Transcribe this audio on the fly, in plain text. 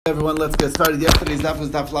Everyone, let's get started. Yesterday's daf was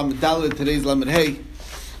daf lamed daled. Today's lamed hey.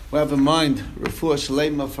 We have in mind refuah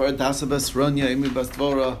shleima for Dasa bas Ronya, Emi bas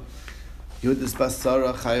Dvora, Yudis bas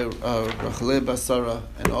Sarah, Rachele bas Sarah,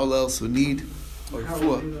 and all else who need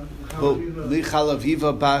refuah. Li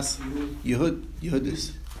Chalaviva bas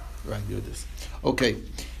Yehudis, right? Yehudis. Okay,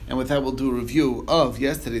 and with that we'll do a review of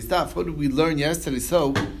yesterday's daf. What did we learn yesterday?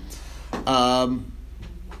 So,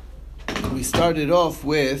 we started off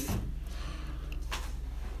with.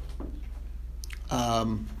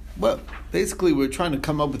 Basically, we're trying to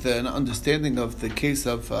come up with an understanding of the case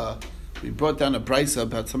of. We brought down a brisa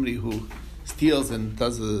about somebody who steals and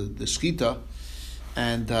does the shchita,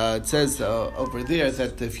 and it says over there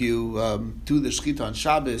that if you do the shchita on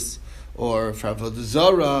Shabbos or for Avodah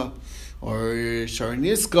Zarah or Shar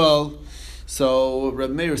Niskal, so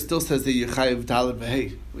Reb Meir still says that you chayiv daled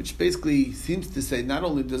v'hei, which basically seems to say not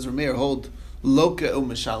only does Reb Meir hold Loka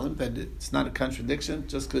u'mashalim, that it's not a contradiction.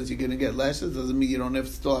 Just because you're going to get lashes doesn't mean you don't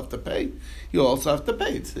still have to pay. You also have to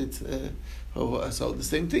pay. So the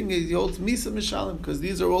same thing is he holds misa mashalim, because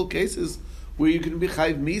these are all cases where you're going to be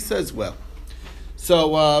chayiv misa as well.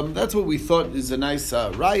 So that's what we thought is a nice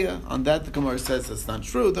raya. On that, the Gemara says that's not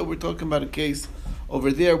true. That we're talking about a case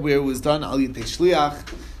over there where it was done al yitei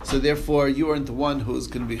shliach. So therefore, you aren't the one who's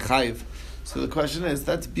going to be chayiv. So the question is,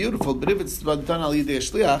 that's beautiful, but if it's done al yidei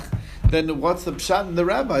shliach, then what's the pshat in the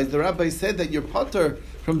rabbis? The rabbis said that you're potter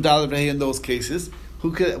from daled v'hei in those cases.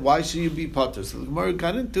 Why should you be potter? So the Gemara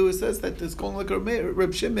got into it, says that it's going like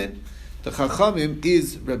Reb Shimon. The Chachamim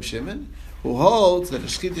is Reb Shimon, who holds that a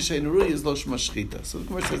shchita she'ein ruya is lo shma shchita. So the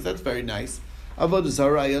Gemara says that's very nice. Avodah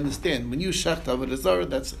Zarah, I understand. When you shecht Avodah Zarah,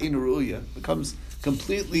 that's ein ruya. Becomes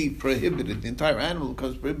completely prohibited. The entire animal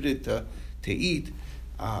becomes prohibited to eat.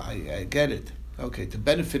 I get it. Okay, to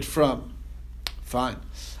benefit from, fine.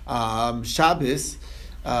 Shabbos,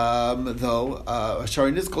 though,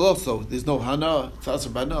 Shari Niskal also, there's no hana, it's also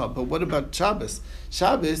bana. But what about Shabbos?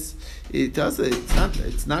 Shabbos,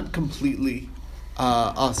 it's not completely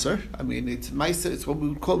aser. I mean, it's what we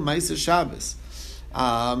would call Maisa Shabbos.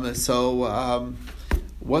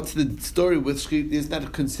 What's the story with shchita? Is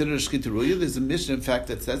that considered shchita ruya? There's a mission, in fact,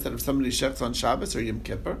 that says that if somebody shechts on Shabbos or Yom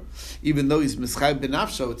Kippur, even though he's mischayv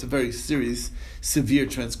b'nafsho, it's a very serious, severe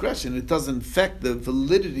transgression. It doesn't affect the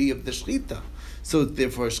validity of the shchita, so it's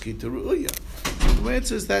therefore shchita ruya. The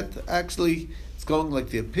answer is that actually it's going like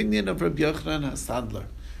the opinion of Rabbi Yochanan HaSandler.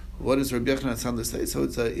 What does Rabbi Yochanan HaSandler say? So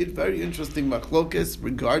it's a very interesting machlokes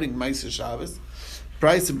regarding Ma'aser Shabbos.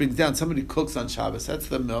 Brisa brings down somebody cooks on Shabbos. That's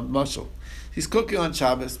the mashal. He's cooking on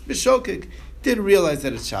Shabbos. B'shokik didn't realize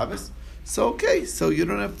that it's Shabbos. So okay, so you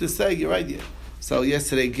don't have to say you're right yet. So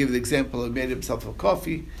yesterday I gave the example of made himself a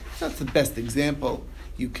coffee. That's the best example.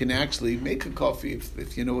 You can actually make a coffee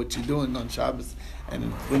if you know what you're doing on Shabbos.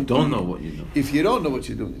 And don't know what you're doing. If you don't know what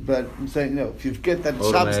you're doing, but I'm saying if you get that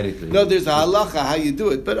Shabbos, there's a halacha how you do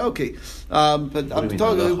it. But okay, but I'm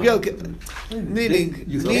talking meaning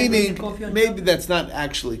maybe that's not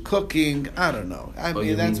actually cooking. I don't know. I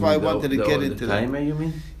mean that's why I wanted to get into that. Timer, you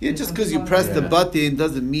mean? Yeah, just because you press the button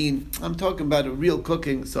doesn't mean I'm talking about a real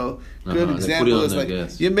cooking. So good example is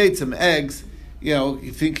like you made some eggs. You're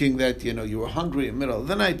thinking that, you were hungry in the middle of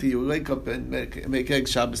the night, you wake up and make eggs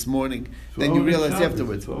Shabbos morning, then you realize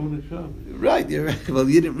afterwards. Right, you're right. Well,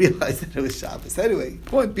 you didn't realize that it was Shabbos. Anyway,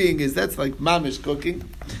 point being is that's like mamish cooking.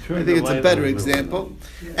 I think it's a better example.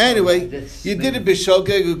 Anyway, you did it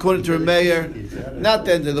b'shogeg according to a mayor, not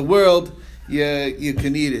the end of the world. You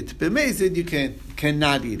can eat it. But amazing, you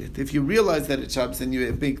cannot eat it. If you realize that it's Shabbos and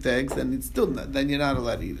you bake the eggs, then it's still not. Then you're not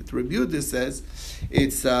allowed to eat it. Reb Yehuda says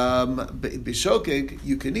it's b'shokeg.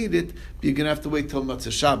 You can eat it, but you're gonna have to wait till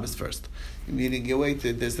Matzah Shabbos first. Meaning you wait.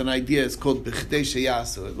 There's an idea. It's called b'chdei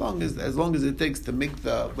sheyasu. As long as it takes to make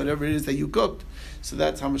the whatever it is that you cooked. So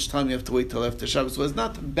that's how much time you have to wait till after Shabbos. So it's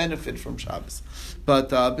not to benefit from Shabbos, but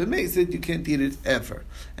b'meizid you can't eat it ever.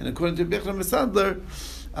 And according to Rabbi Yochanan HaSandler,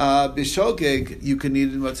 b'shogeg you can eat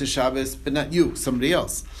it in Matzah Shabbos, but not you, somebody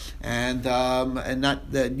else, and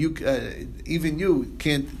not that you even you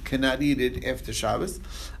cannot eat it after Shabbos.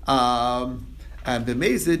 And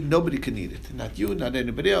b'meizid nobody can eat it, not you, not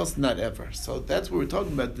anybody else, not ever. So that's what we're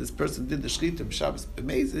talking about. This person did the shchita b'Shabbos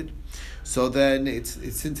b'meizid, so then it's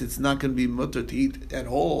since it's not going to be mutter to eat at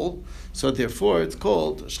all, so therefore it's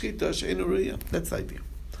called shchita she'ein ruya. That's the idea.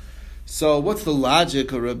 So what's the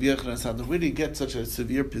logic of Rabbi Yochanan HaSandler? Where did he get such a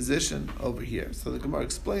severe position over here? So the Gemara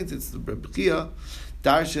explains it's the Rabbi Chia,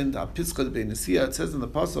 Darshan, Piskah, the Beinasiyah. It says in the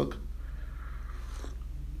pasuk,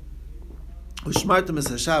 "Ushmartem es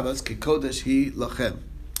haShabbos ki kodesh hi lachem."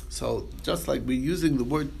 So just like we're using the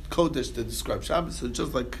word kodesh to describe Shabbos, so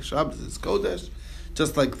just like Shabbos is kodesh,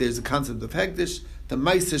 just like there's a concept of hekdesh, the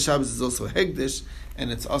Ma'aseh Shabbos is also Hegdish,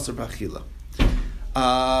 and it's Asur B'Achila.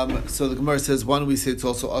 So the Gemara says, why don't we say it's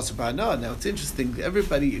also Asur B'Hana? Now it's interesting,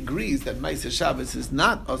 everybody agrees that Ma'aseh Shabbos is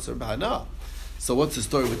not Asur B'Hana. So what's the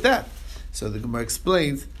story with that? So the Gemara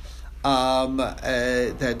explains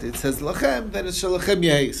that it says Lachem, that it's Shalachem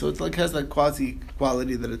Yehi. So it's like has that quasi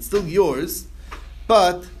quality that it's still yours,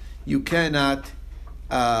 but you cannot,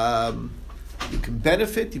 you can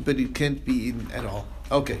benefit, but it can't be eaten at all.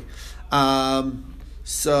 Okay.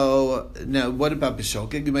 So now, what about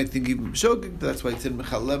b'shogeg? You might think even b'shogeg. That's why it's in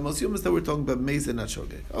mechalev. Most humans that we're talking about mezeh, not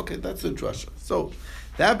shogeg. Okay, that's a drasha. So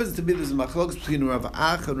that happens to be there's a machlokes between Rav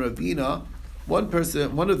Ach and Ravina. One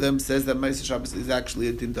of them says that Ma'aseh Shabbos is actually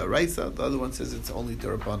a din daraisa. The other one says it's only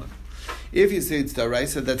darabanan. If you say it's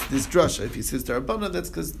daraisa, that's this drasha. If you say it's darabanan, that's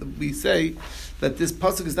because we say that this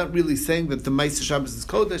pasuk is not really saying that the Ma'aseh Shabbos is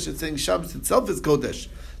kodesh. It's saying Shabbos itself is kodesh.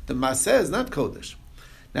 The Maaseh is not kodesh.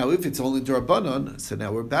 Now, if it's only Durabanan, so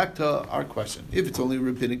now we're back to our question. If it's only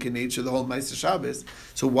rabbinic in nature, the whole Ma'aseh Shabbos,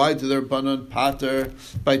 so why do the Rabbanon pater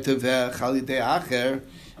by Teveh Chalidei Acher?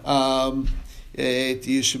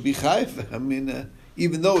 You should be chayv. I mean,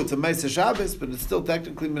 even though it's a Ma'aseh Shabbos, but it's still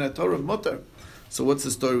technically Minat Torah of Mutter. So what's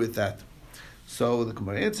the story with that? So the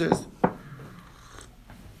Gemara answers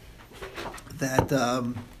that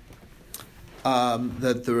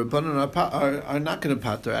that the Rabbanon are not going to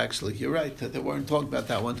pater. Actually, you're right. They weren't talking about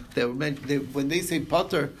that one. They were when they say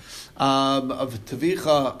pater of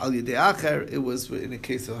Tavicha al Yedei Acher, it was in a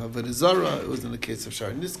case of Avodah Zarah, it was in a case of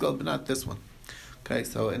Shar Niskal, but not this one. Okay,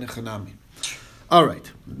 so in a Chanami. All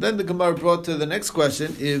right. Then the Gemara brought to the next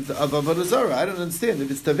question of Avodah Zarah. I don't understand.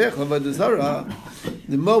 If it's Tavech Avodah Zarah,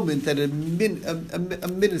 the moment that a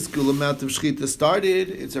minuscule amount of Shechita started,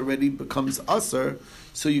 it already becomes Asr,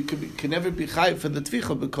 so you can never be Chayv for the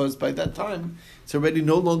Tvicha, because by that time, it's already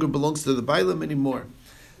no longer belongs to the Bailam anymore.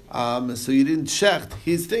 So you didn't shecht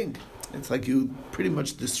his thing. It's like you pretty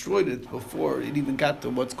much destroyed it before it even got to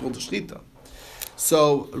what's called a Shechita.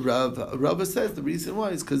 So Rava says the reason why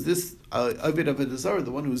is because this Avid Avodah Zarah,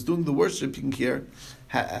 the one who was doing the worshiping here,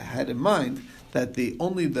 had in mind that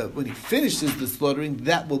when he finishes the slaughtering,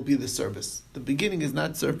 that will be the service. The beginning is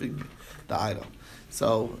not serving the idol.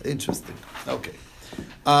 So interesting. Okay.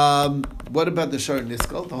 What about the Shar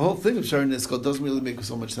Niskal? The whole thing of Shar Niskal doesn't really make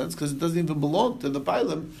so much sense because it doesn't even belong to the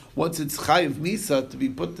Bailam once it's Chayiv Misa to be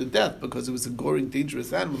put to death because it was a goring,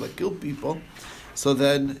 dangerous animal that killed people. So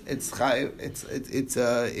then it's Chayiv.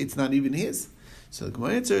 It's not even his. So the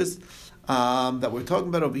Gemara answers that we're talking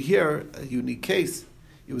about over here a unique case.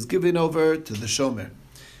 It was given over to the Shomer.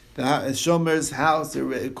 The Shomer's house,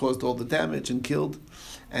 it caused all the damage and killed,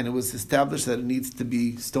 and it was established that it needs to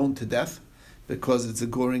be stoned to death because it's a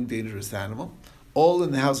goring, dangerous animal, all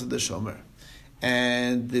in the house of the Shomer.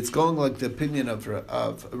 And it's going like the opinion of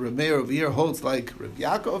Rameir over here holds like Reb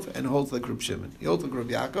Yaakov and holds like Reb Shimon. He holds like Reb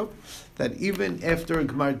Yaakov that even after a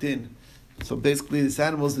Gemar Din, so basically this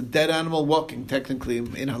animal is a dead animal walking technically in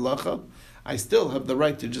halacha, I still have the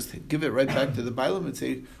right to just give it right back to the Bailam and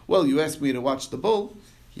say, well, you asked me to watch the bull,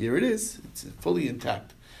 here it is, it's fully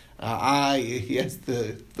intact. He has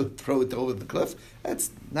to throw it over the cliff. That's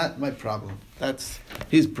not my problem. That's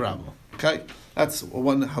his problem. Okay? That's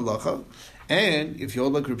one halacha. And if you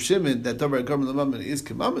hold like Reb Shimon, that Davar Garmin Lamamin is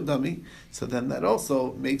Kemamadami, so then that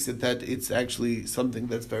also makes it that it's actually something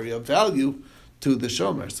that's very of value to the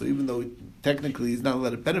Shomer. So even though technically he's not allowed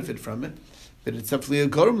to benefit from it, but it's definitely a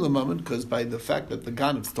Garmin Lamamin, because by the fact that the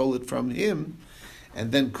Ganav stole it from him,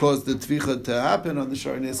 and then caused the Tvicha to happen on the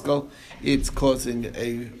Shar Niskal, it's causing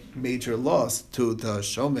a major loss to the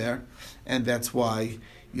Shomer, and that's why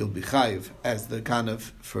you'll be Chayiv as the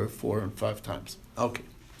Ganav for 4 and 5 times. Okay.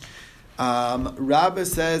 Rabbi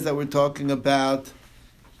says that we're talking about,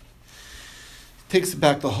 takes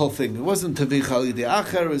back the whole thing. It wasn't Tavich Halidei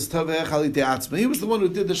Acher, it was Tavich Halidei Atzma. He was the one who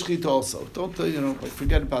did the Shechita also. Don't,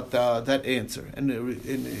 forget about that answer. And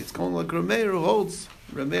it's going like Rameir holds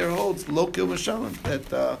Lokil Mashalim,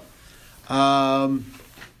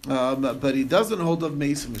 but he doesn't hold of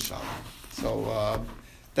Meis Mashalim. So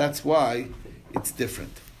that's why it's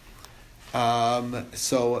different.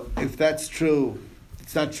 So if that's true,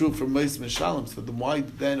 it's not true for Meis Mashalim, so then why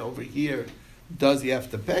then over here does he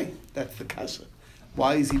have to pay? That's the kasha.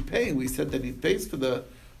 Why is he paying? We said that he pays for the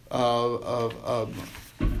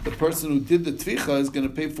person who did the tvicha is going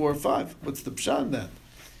to pay 4 or 5. What's the pshat in that?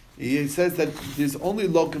 He says that there's only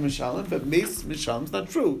loka mishalim, but meis mishalim is not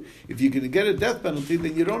true. If you're going to get a death penalty,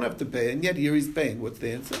 then you don't have to pay, and yet here he's paying. What's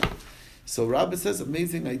the answer? So Rabbi says,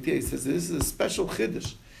 amazing idea. He says this is a special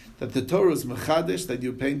chiddush that the Torah is mechadish that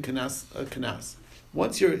you're paying kanas.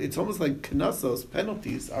 Once it's almost like kanasos,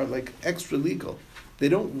 penalties are like extra legal. they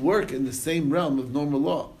don't work in the same realm of normal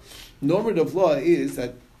law. Normative law is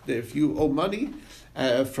that if you owe money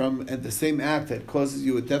from the same act that causes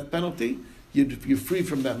you a death penalty, you're free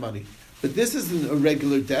from that money. But this isn't a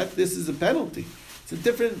regular debt. This is a penalty. It's a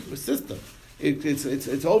different system.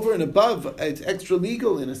 It's over and above. It's extra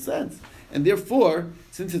legal in a sense, and therefore,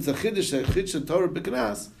 since it's a chiddush Torah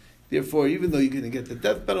b'knas, therefore, even though you're going to get the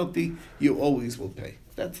death penalty, you always will pay.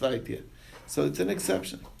 That's the idea. So it's an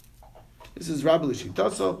exception. This is Rabbi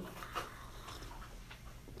L'Shitaso.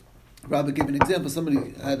 Rabbi gave an example.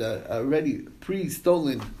 Somebody had a already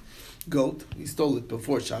pre-stolen goat. He stole it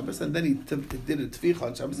before Shabbos, and then he did a tvicha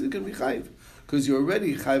on Shabbos. He's going to be chayiv because you're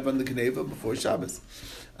already chayiv on the Geneva before Shabbos,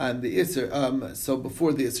 and the Isser. So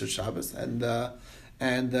before the Isser Shabbos, and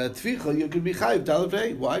tvicha you're going to be chayiv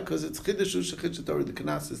dalavei. Why? Because it's chiddush shechiddush Torah. The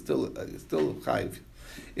kanas is still chayiv.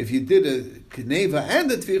 If you did a Geneva and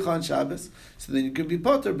a tvicha on Shabbos, so then you can be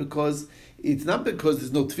potter because it's not because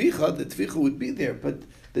there's no tvicha. The tvicha would be there, but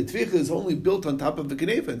the tvicha is only built on top of the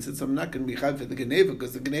Geneva, and since I'm not going to be chayiv for the Geneva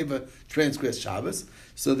because the Geneva transgressed Shabbos,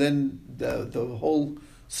 so then the whole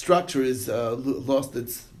structure is lost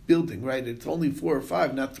its building. Right? It's only 4 or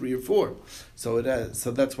 5, not 3 or 4. So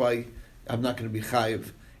that's why I'm not going to be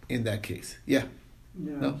chayiv in that case. Yeah.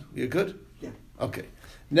 No, you're good. Yeah. Okay.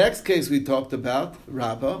 Next case we talked about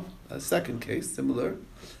Rabbah. A second case similar.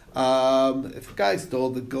 If a guy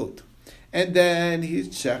stole the goat, and then he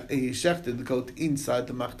shechted the goat inside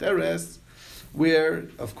the machteres, where,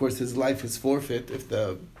 of course, his life is forfeit if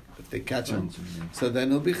they catch him. So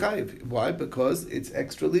then he'll be chayiv. Why? Because it's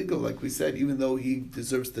extra legal, like we said, even though he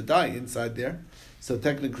deserves to die inside there. So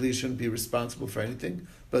technically he shouldn't be responsible for anything.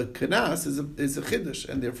 But kanas is a chiddush,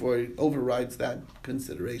 and therefore it overrides that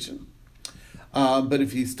consideration. But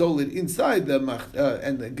if he stole it inside the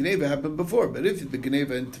and the Geneva happened before, but if the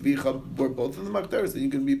Geneva and Tvicha were both in the Machteres, then you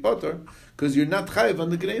can be potter because you're not chayiv on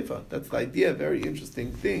the Geneva. That's the idea. Very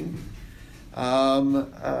interesting thing. Guy.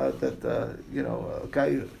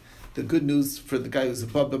 The good news for the guy who's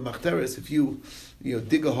above the Machteres, if you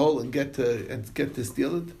dig a hole and get to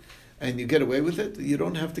steal it, and you get away with it, you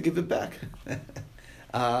don't have to give it back.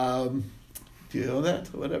 Do you know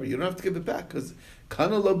that? Whatever. You don't have to give it back because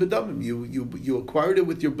kana lo b'damim. You acquired it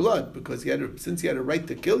with your blood because since he had a right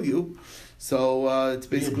to kill you. So it's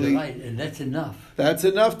basically right, and that's enough. That's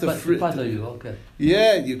enough to bother you. Okay.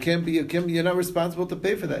 Yeah, you can't be. You're not responsible to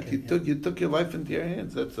pay for that. Okay, you took your life into your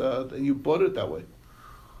hands. That's you bought it that way.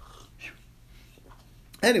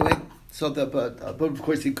 Anyway, but of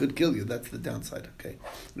course he could kill you. That's the downside. Okay,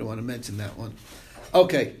 I don't want to mention that one.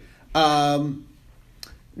 Okay.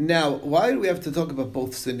 Now, why do we have to talk about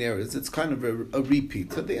both scenarios? It's kind of a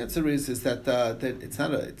repeat. So the answer is that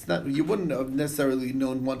it's not you wouldn't have necessarily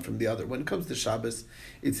known one from the other. When it comes to Shabbos,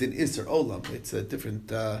 it's an Isser Olam. It's a different.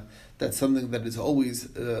 That's something that is always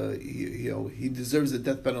he deserves a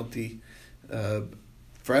death penalty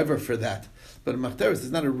forever for that. But in Machteres,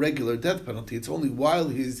 it's not a regular death penalty. It's only while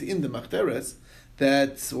he's in the Machteres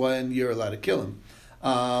that's when you're allowed to kill him.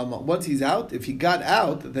 Once he's out, if he got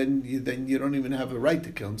out, then you don't even have a right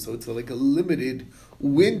to kill him. So it's like a limited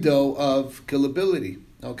window of killability.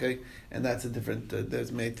 Okay, and that's a different.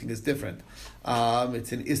 There's main thing is different.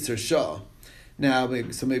 It's an Isser Shah. Now,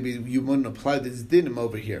 maybe you wouldn't apply this dinim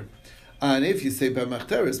over here. And if you say by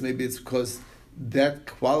Machteres, maybe it's because that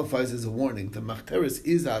qualifies as a warning. The Machteres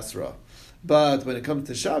is Asra. But when it comes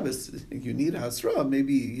to Shabbos, you need Asra.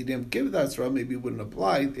 Maybe you didn't give the Asra, maybe it wouldn't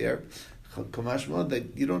apply there. Kamashma,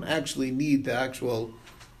 that you don't actually need the actual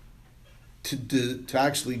to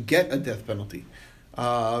actually get a death penalty.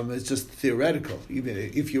 It's just theoretical. Even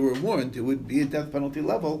if you were warned, it would be a death penalty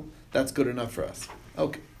level. That's good enough for us.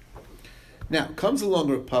 Okay. Now comes along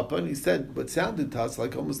Rav Papa, and he said what sounded to us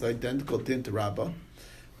like almost identical din to Rabbah,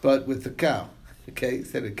 but with the cow. Okay, he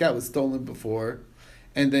said the cow was stolen before,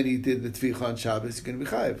 and then he did the Tvicha on Shabbos. You're going to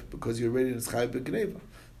be chayiv because you're already in chayiv b'Geneva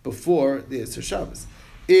before the Isser Shabbos.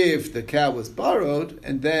 If the cow was borrowed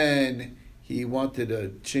and then he wanted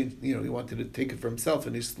to change, he wanted to take it for himself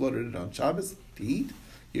and he slaughtered it on Shabbos to eat,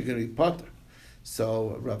 you're going to be potter.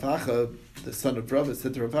 So Rav Acha, the son of Rav,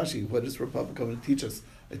 said to Rav Ashi, what is Rav Papa coming to teach us?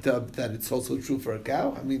 That it's also true for a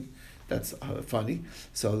cow? I mean, that's funny.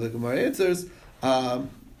 So the Gemara answers, no,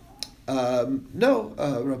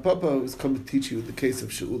 Rav Papa was coming to teach you the case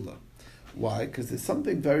of She'ula. Why? Because there's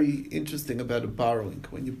something very interesting about a borrowing.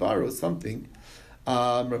 When you borrow something,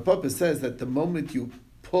 Rav Papa says that the moment you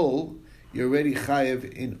pull, you're already chayev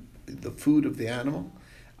in the food of the animal.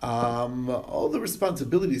 All the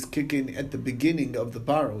responsibilities kick in at the beginning of the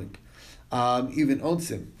borrowing, even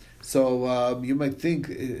onsim. So you might think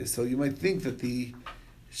that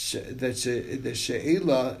the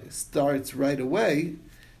she'ela starts right away,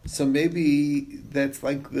 so maybe that's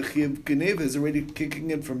like the chiyuv geneva is already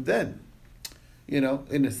kicking in from then, in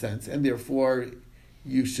a sense, and therefore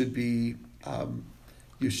you should be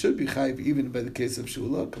chayiv even by the case of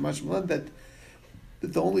shula. Kamash Malan that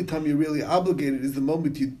the only time you're really obligated is the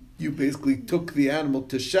moment you basically took the animal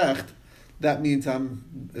to shecht. That means I'm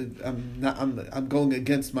going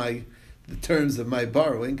against the terms of my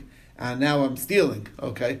borrowing, and now I'm stealing.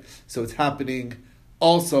 Okay, so it's happening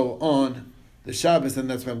also on the Shabbos, and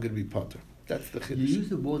that's why I'm going to be potter. That's the chiddush. You use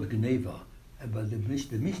the word gneva, but the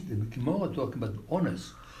Gemara talking about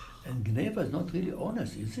honest, and gneva is not really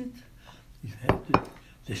honest, is it? You have to.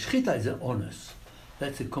 The shchita is an honest.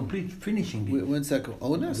 That's a complete finishing. Wait, 1 second.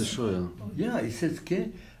 Honest? זה שואל. Yeah, it says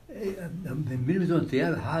במילים זאת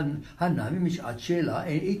הנמי משעת שאלה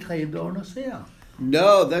אין התחייב באונוסיה.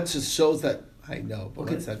 No, that just shows that I know. But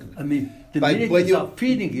Okay. 1 second. I mean, the minute you start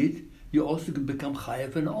feeding it, you also become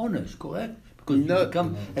chayav and honest, correct? Because you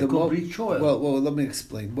become a complete child. Well, let me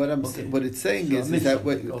explain. What it's saying So is that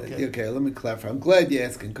okay, let me clarify. I'm glad you're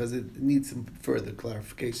asking because it needs some further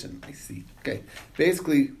clarification. I see. Okay,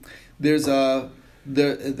 basically, there's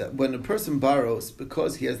when a person borrows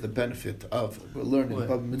because he has the benefit of learning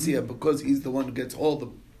Bava Metzia, because he's the one who gets all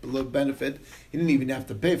the benefit, he didn't even have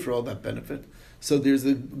to pay for all that benefit. So there's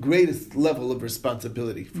the greatest level of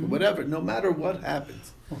responsibility for whatever, no matter what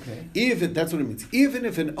happens. Okay. That's what it means. Even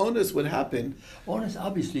if an onus would happen, Honest,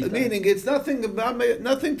 obviously. meaning it's nothing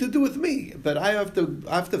to do with me, but I have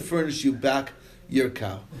to furnish you back your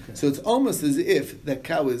cow. Okay. So it's almost as if that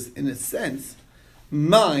cow is, in a sense,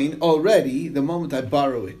 mine already the moment I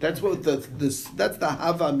borrow it. That's what that's the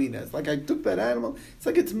hava mina. It's like I took that animal. It's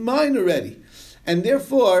like it's mine already, and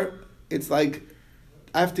therefore it's like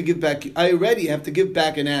I have to give back. I already have to give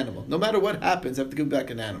back an animal. No matter what happens, I have to give back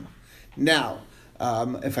an animal. Now,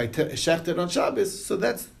 if I shecht it on Shabbos, so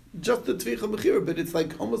that's just the tvicha mechira. But it's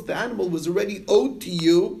like almost the animal was already owed to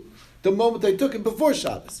you the moment I took it before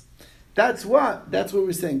Shabbos. That's what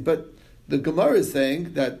we're saying. But the Gemara is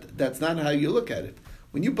saying that that's not how you look at it.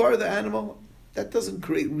 When you borrow the animal, that doesn't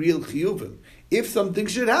create real chiyuvim. If something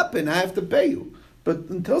should happen, I have to pay you. But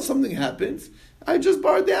until something happens, I just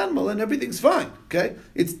borrowed the animal and everything's fine. Okay,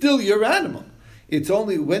 it's still your animal. It's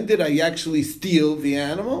only when did I actually steal the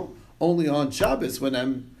animal? Only on Shabbos when I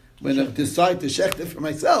decide to shecht it for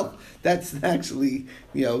myself. That's actually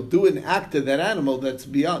do an act to that animal that's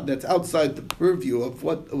outside the purview of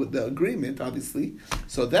what the agreement, obviously.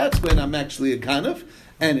 So that's when I'm actually a ganav,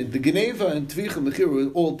 and the geneva and tvicha mechira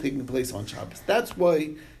are all taking place on Shabbos. That's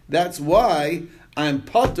why I'm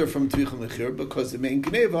potter from tvicha mechira, because the main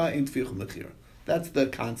geneva ain't tvicha mechira. That's the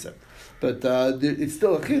concept. But it's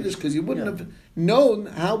still a chiddush because you wouldn't have known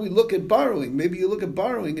how we look at borrowing. Maybe you look at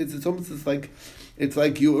borrowing, it's almost like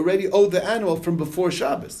you already owe the animal from before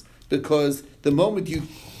Shabbos, because the moment you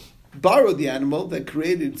borrow the animal, that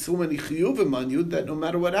created so many chiyuvim on you that no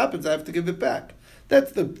matter what happens, I have to give it back.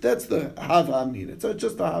 That's the hava amina. It's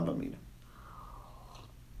just a hava amina.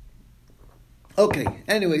 Okay.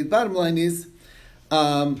 Anyway, the bottom line is,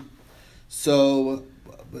 so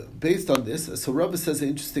based on this, so Rava says an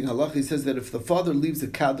interesting halach. He says that if the father leaves a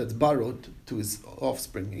cow that's borrowed to his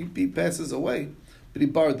offspring, he passes away, but he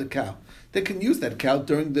borrowed the cow. They can use that cow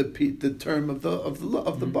during the term of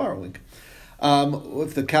the borrowing.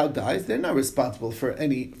 If the cow dies, they're not responsible for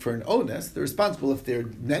an onus. They're responsible if they're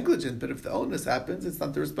negligent, but if the onus happens, it's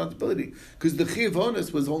not their responsibility, because the chiv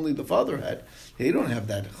onus was only the father had. They don't have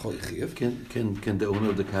that chiv. Can the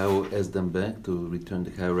owner of the cow ask them back to return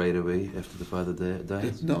the cow right away after the father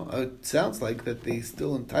dies? No, it sounds like that they're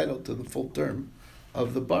still entitled to the full term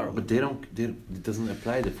of the borrowing. But it doesn't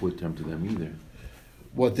apply the full term to them either.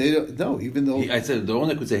 What they don't know, even though I said the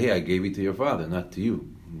owner could say, "Hey, I gave it to your father, not to you."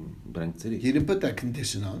 He didn't put that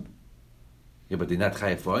condition on. Yeah, but they're not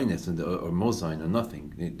chayav for oines or mozain or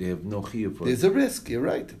nothing. They have no chiyuv for. There's a risk. You're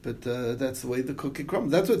right, but that's the way the cookie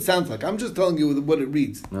crumbles. That's what it sounds like. I'm just telling you what it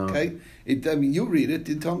reads. No. Okay, you read it.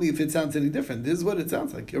 You tell me if it sounds any different. This is what it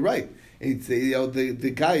sounds like. You're right. It's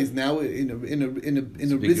the guy is now in a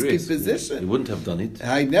risky position. He wouldn't have done it.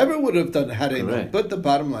 I never would have done it had I known. But the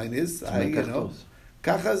bottom line is,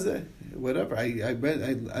 whatever. I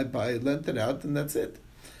lent it out, and that's it.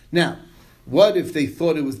 Now, what if they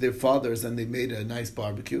thought it was their father's and they made a nice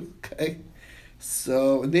barbecue? Okay,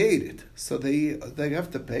 so they ate it. So they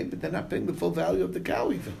have to pay, but they're not paying the full value of the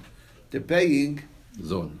cow even. They're paying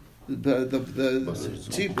zone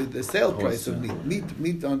the sale price of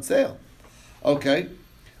meat on sale. Okay.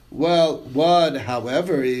 Well, what,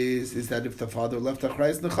 however, is that if the father left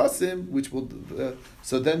achrayis nechasim, which will,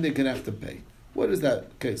 so then they're going to have to pay. What is that?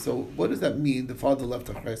 Okay, so what does that mean? The father left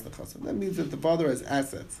Achreis Nechasim. That means that the father has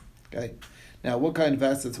assets. Okay, now what kind of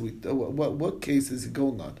assets? What case is it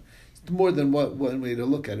going on? It's more than one way to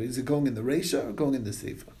look at it. Is it going in the Reisha or going in the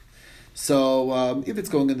Seifa? So if it's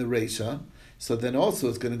going in the Reisha, so then also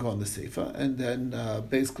it's going to go on the Seifa, and then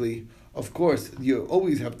basically, of course, you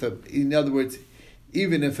always have to. In other words,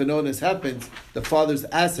 even if an onus happens, the father's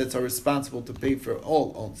assets are responsible to pay for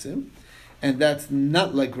all onsim. And that's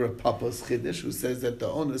not like Rav Papa's Chiddush, who says that the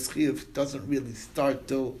onus chiyuv doesn't really start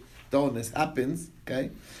till the onus happens, okay?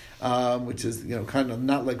 Which is, kind of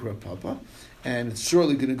not like Rav Papa. And it's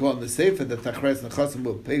surely going to go on the Sefer that Achreis Nechasim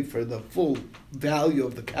will pay for the full value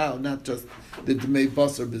of the cow, not just the Dmei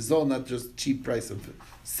Basar Bizol, not just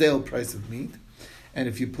sale price of meat. And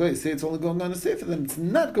if you say it's only going on the Sefer, then it's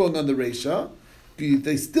not going on the Reisha.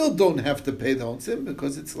 They still don't have to pay the onsim,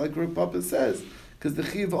 because it's like Rav Papa says, because the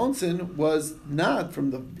Chiv Onsin was not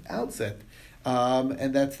from the outset.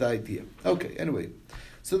 And that's the idea. Okay, anyway.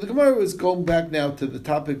 So the Gemara was going back now to the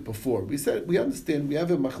topic before. We understand, we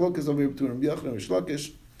have a machlokas over here between Rabbi Yochanan and Rish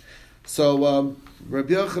Lakish. So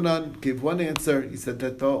Rabbi Yochanan gave one answer. He said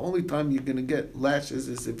that the only time you're going to get lashes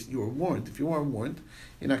is if you were warned. If you weren't warned,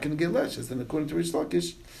 you're not going to get lashes. And according to Rish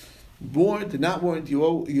Lakish, warned and not warned, the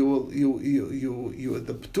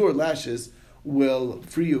Patur lashes will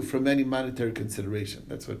free you from any monetary consideration.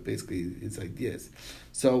 That's what basically his idea is.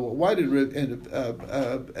 So why did and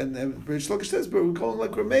Rish Lakish says, but we're going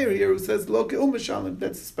like Rameir here, who says Loke Umashalim.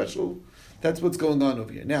 That's special. That's what's going on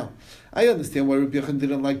over here. Now, I understand why Rabbi Yochanan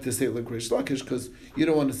didn't like to say like Rish Lakish, because you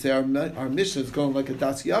don't want to say our mission is going like a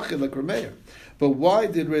Das Yachid, like Rameir. But why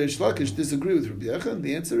did Rish Lakish disagree with Rabbi Yochanan?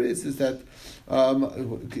 The answer is that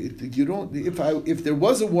you don't. If there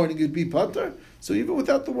was a warning, you'd be pater. So even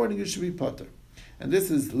without the warning, you should be pater. And this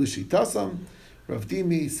is Lishitasam. Rav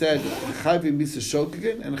Dimi said Chavi Misa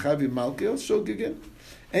Shogigin and Chavi Malkiel Shogigin.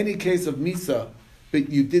 Any case of Misa, but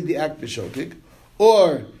you did the act b'shogig,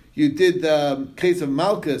 or you did the case of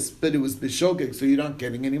Malkus, but it was b'shogig, so you're not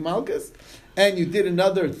getting any Malkus, and you did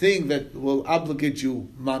another thing that will obligate you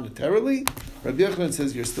monetarily, Rabbi Yochanan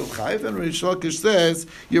says you're still chayiv, and Rish Lakish says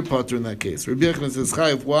you're patur in that case. Rabbi Yochanan says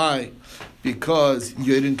chayiv, why? Because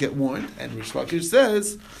you didn't get warned, and Rish Lakish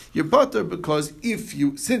says you're patur because if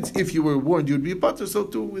you were warned you'd be patur, so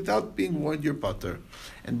too without being warned you're patur,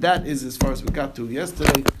 and that is as far as we got to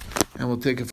yesterday, and we'll take it.